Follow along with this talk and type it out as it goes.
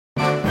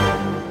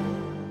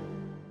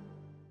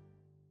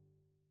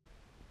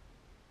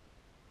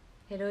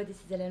Hello, this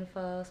is Hélène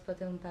for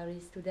Spotahome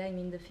Paris. Today I'm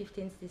in the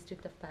 15th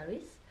district of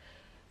Paris.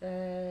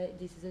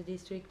 This is a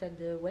district at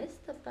the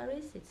west of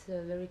Paris. It's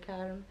a very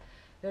calm,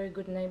 very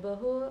good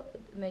neighborhood,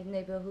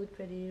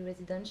 pretty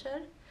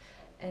residential,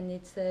 and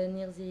it's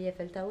near the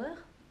Eiffel Tower.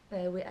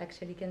 We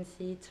actually can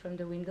see it from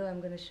the window. I'm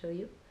going to show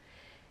you.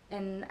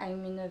 And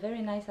I'm in a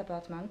very nice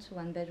apartment,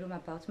 one-bedroom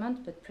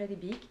apartment, but pretty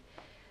big,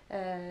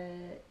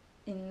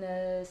 in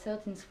the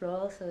 13th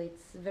floor, so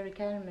it's very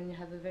calm and you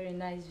have a very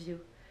nice view.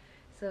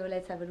 So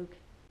let's have a look.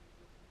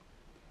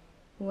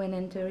 When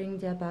entering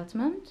the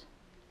apartment,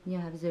 you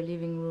have the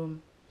living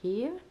room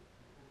here,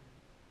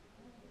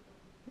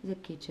 the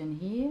kitchen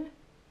here,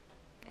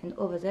 and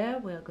over there,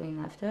 we're going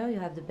after, you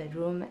have the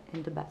bedroom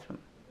and the bathroom.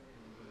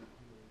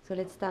 So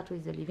let's start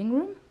with the living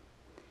room.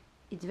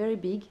 It's very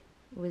big,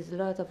 with a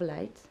lot of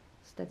light,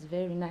 so that's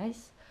very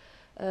nice.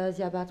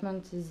 The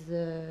apartment is,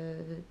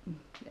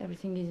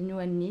 everything is new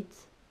and neat.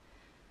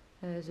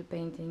 The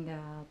painting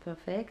are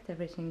perfect,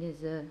 everything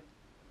is,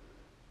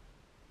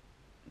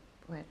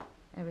 well,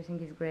 everything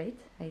is great,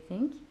 I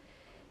think.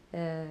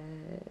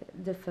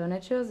 The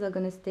furnitures are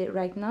gonna stay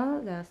right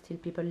now. There are still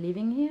people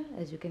living here,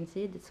 as you can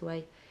see. That's why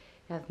you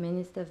have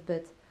many stuff,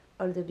 but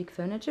all the big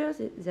furnitures,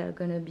 they're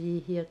gonna be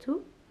here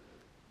too.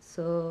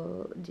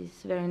 So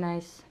this very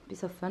nice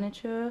piece of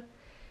furniture.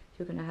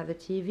 You're gonna have a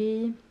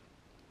TV.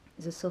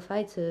 The sofa,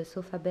 it's a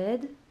sofa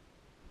bed.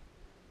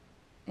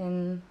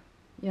 And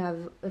you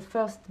have a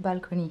first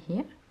balcony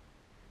here.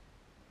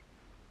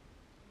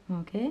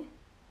 Okay.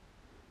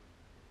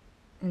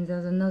 And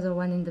there's another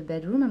one in the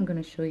bedroom I'm going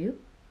to show you.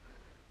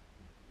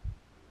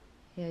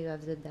 Here you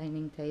have the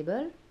dining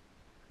table.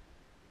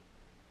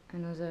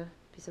 Another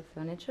piece of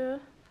furniture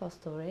for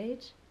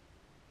storage.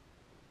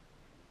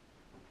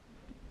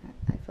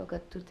 I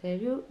forgot to tell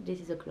you, this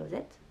is a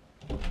closet.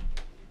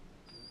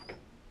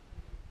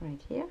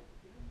 Right here.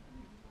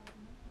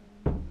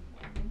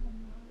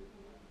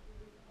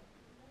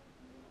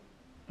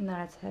 Now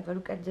let's have a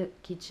look at the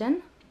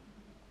kitchen.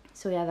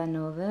 So you have an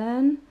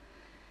oven,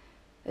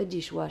 a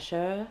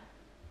dishwasher,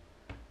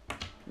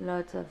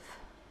 lots of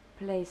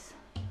place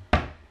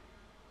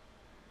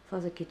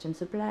for the kitchen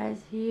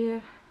supplies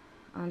here,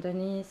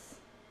 underneath,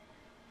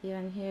 here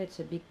and here. It's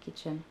a big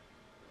kitchen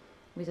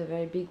with a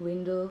very big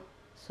window,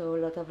 so a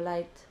lot of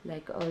light,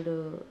 like all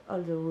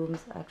the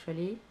rooms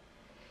actually.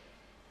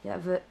 You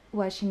have a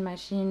washing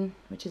machine,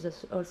 which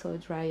is also a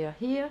dryer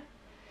here.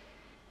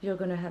 You're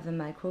gonna have a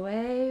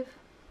microwave,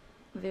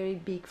 very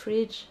big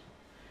fridge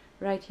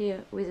right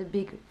here with a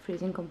big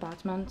freezing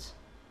compartment.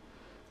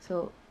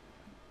 So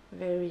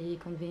very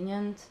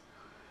convenient.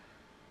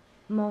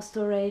 More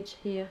storage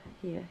here,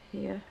 here,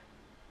 here.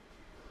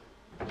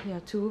 Here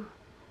too.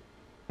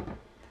 So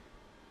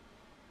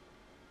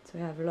you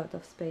have a lot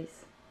of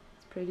space.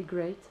 It's pretty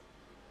great.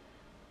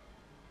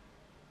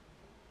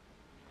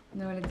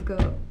 Now let's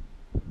go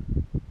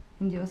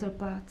in the other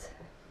part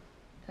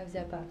of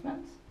the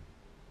apartment.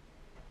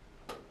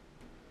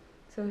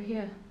 So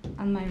here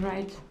on my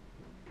right,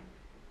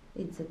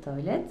 it's a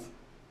toilet.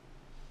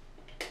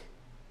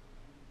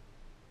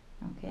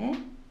 Okay.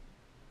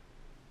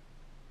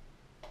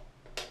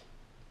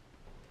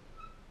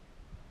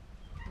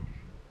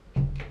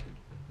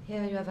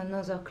 Here you have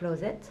another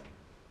closet.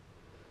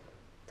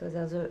 So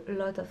there's a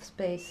lot of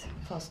space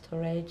for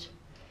storage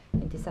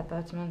in this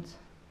apartment.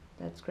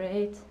 That's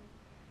great.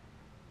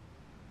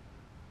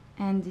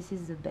 And this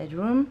is the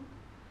bedroom.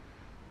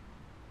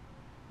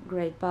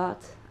 Great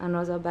part.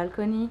 Another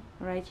balcony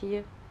right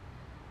here.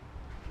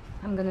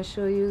 I'm gonna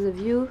show you the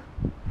view.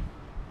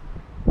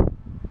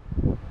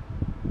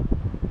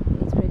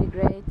 It's pretty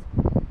great.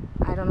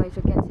 I don't know if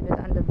you can see, but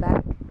on the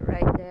back,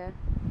 right there,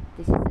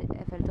 this is the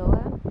Eiffel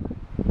Tower.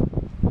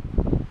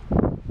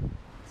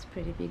 It's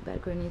pretty big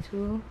balcony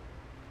too.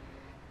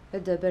 A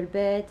double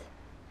bed,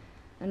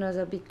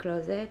 another big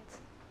closet.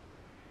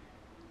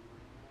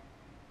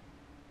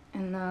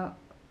 And now,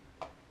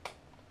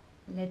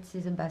 let's see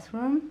the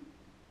bathroom.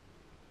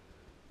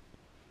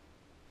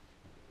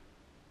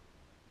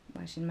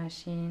 Washing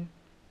machine,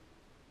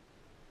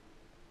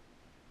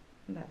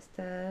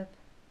 bathtub,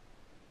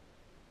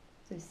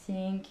 the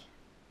sink,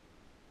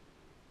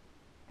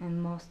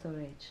 and more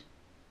storage.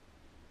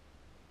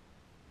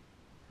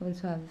 We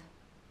also have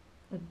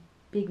a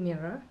big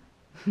mirror.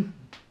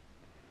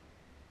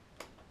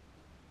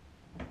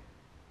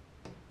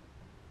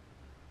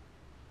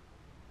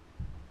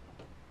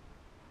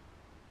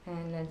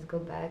 And let's go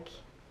back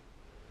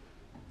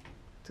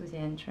to the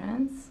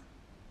entrance.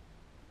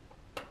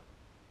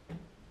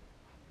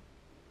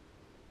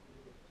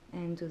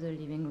 And to the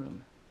living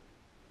room.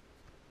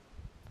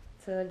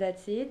 So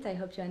that's it. I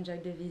hope you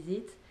enjoyed the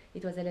visit.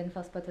 It was Hélène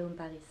for Spotahome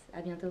Paris.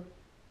 À bientôt.